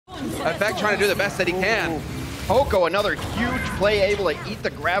In fact, trying to do the best that he can. Poko, another huge play, able to eat the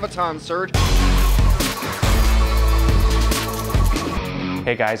Graviton Surge.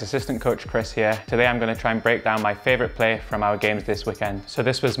 Hey guys, Assistant Coach Chris here. Today I'm going to try and break down my favourite play from our games this weekend. So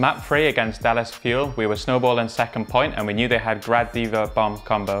this was map 3 against Dallas Fuel. We were snowballing second point and we knew they had Grav D.VA bomb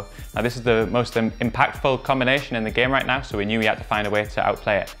combo. Now this is the most impactful combination in the game right now, so we knew we had to find a way to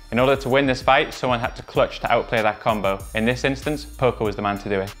outplay it. In order to win this fight, someone had to clutch to outplay that combo. In this instance, Poko was the man to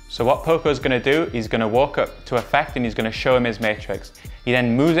do it. So what Poko's going to do, he's going to walk up to Effect and he's going to show him his matrix. He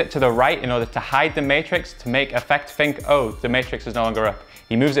then moves it to the right in order to hide the matrix to make Effect think, oh, the matrix is no longer up.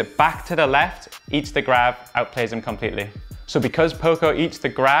 He moves it back to the left, eats the Grav, outplays him completely. So because Poko eats the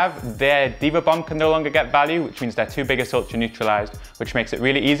Grav, their D.Va bomb can no longer get value, which means their 2 biggest ults are neutralized, which makes it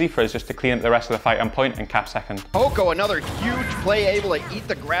really easy for us just to clean up the rest of the fight on point and cap second. Poko, another huge play, able to eat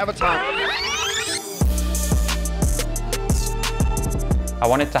the Graviton. I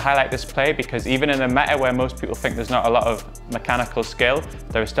wanted to highlight this play because even in a meta where most people think there's not a lot of mechanical skill,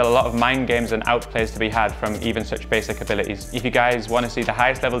 there is still a lot of mind games and outplays to be had from even such basic abilities. If you guys want to see the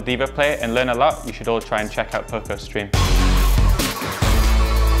highest level D.Va play and learn a lot, you should all try and check out Poko's stream.